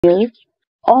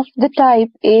of the type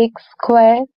ax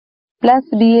square plus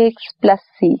bx plus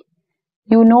c.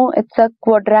 You know it's a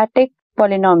quadratic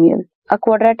polynomial. A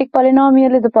quadratic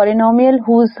polynomial is a polynomial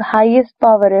whose highest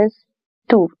power is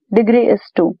 2, degree is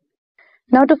 2.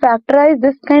 Now to factorize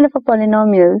this kind of a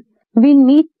polynomial, we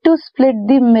need to split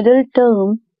the middle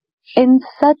term in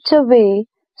such a way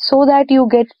so that you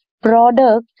get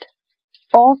product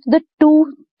of the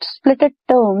two splitted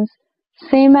terms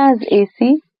same as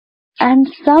AC, and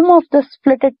sum of the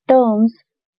splitted terms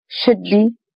should be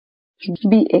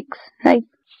bx, right?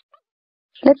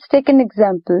 Let's take an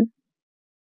example.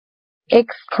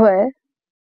 X square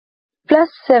plus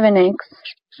 7x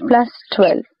plus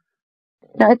 12.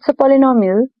 Now it's a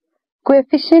polynomial.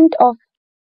 Coefficient of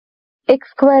x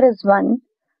square is 1.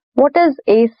 What is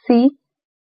AC?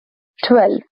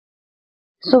 12.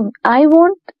 So I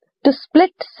want to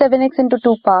split 7x into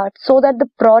two parts so that the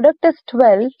product is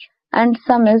 12 and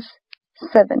sum is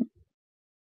 7.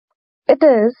 It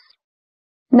is,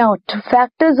 now two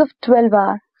factors of 12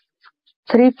 are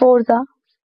 3 4s are,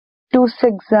 2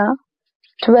 6s are,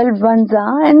 12 1s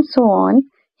are, and so on.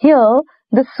 Here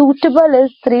the suitable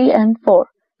is 3 and 4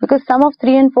 because sum of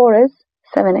 3 and 4 is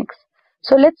 7x.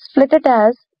 So let's split it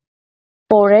as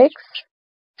 4x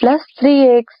plus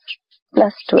 3x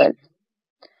plus 12.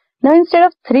 Now instead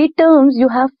of 3 terms, you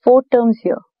have 4 terms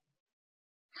here.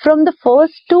 From the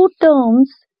first 2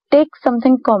 terms, take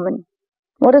something common.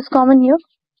 What is common here?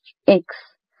 X.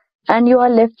 And you are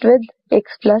left with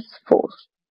x plus 4.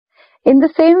 In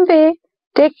the same way,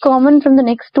 take common from the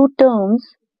next 2 terms.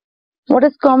 What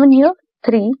is common here?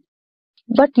 3.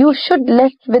 But you should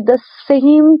left with the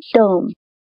same term.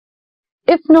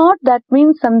 If not, that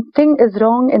means something is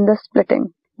wrong in the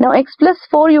splitting. Now x plus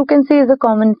 4 you can see is a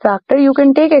common factor. You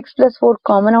can take x plus 4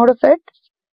 common out of it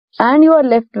and you are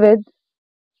left with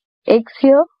x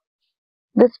here,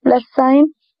 this plus sign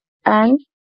and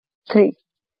 3.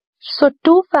 So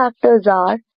two factors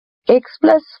are x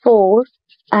plus 4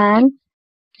 and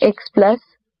x plus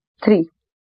 3.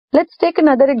 Let's take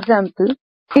another example.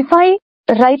 If I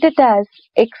write it as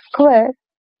x square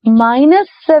minus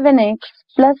 7x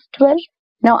plus 12.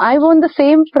 Now I want the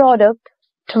same product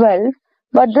 12.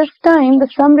 But this time the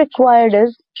sum required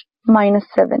is minus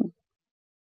 7.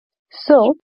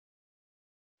 So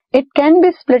it can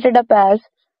be splitted up as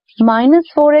minus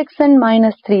 4x and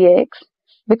minus 3x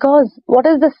because what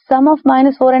is the sum of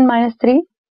minus 4 and minus 3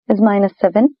 is minus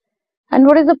 7. And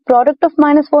what is the product of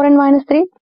minus 4 and minus 3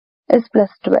 is plus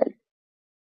 12.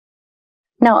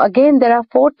 Now again there are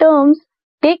 4 terms.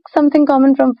 Take something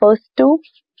common from first 2.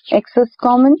 X is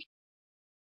common.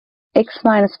 X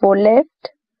minus 4 left.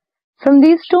 From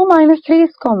these 2, minus 3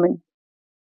 is common.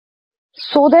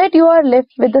 So that you are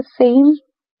left with the same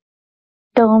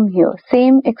term here,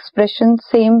 same expression,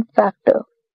 same factor.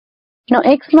 Now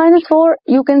x minus 4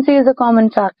 you can see is a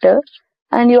common factor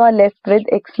and you are left with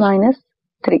x minus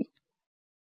 3.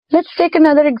 Let's take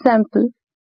another example.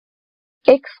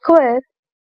 X square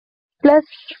plus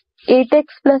 8x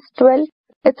plus 12.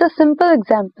 It's a simple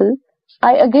example.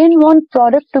 I again want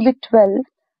product to be 12,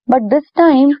 but this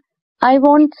time I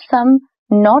want sum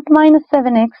not minus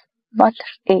 7x but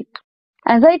 8.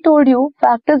 As I told you,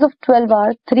 factors of 12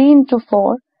 are 3 into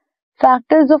 4.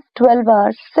 Factors of 12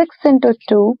 are 6 into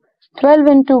 2, 12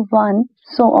 into 1,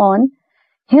 so on.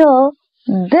 Here,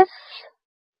 this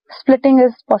splitting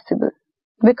is possible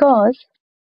because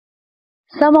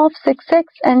sum of 6x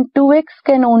and 2x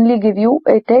can only give you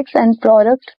 8x and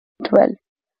product 12.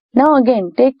 Now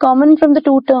again, take common from the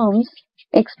 2 terms,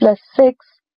 x plus 6.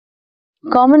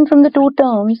 Common from the 2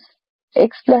 terms,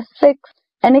 x plus 6,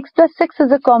 and x plus 6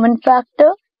 is a common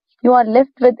factor. You are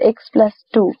left with x plus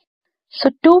 2. So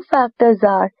two factors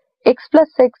are x plus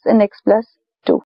 6 and x plus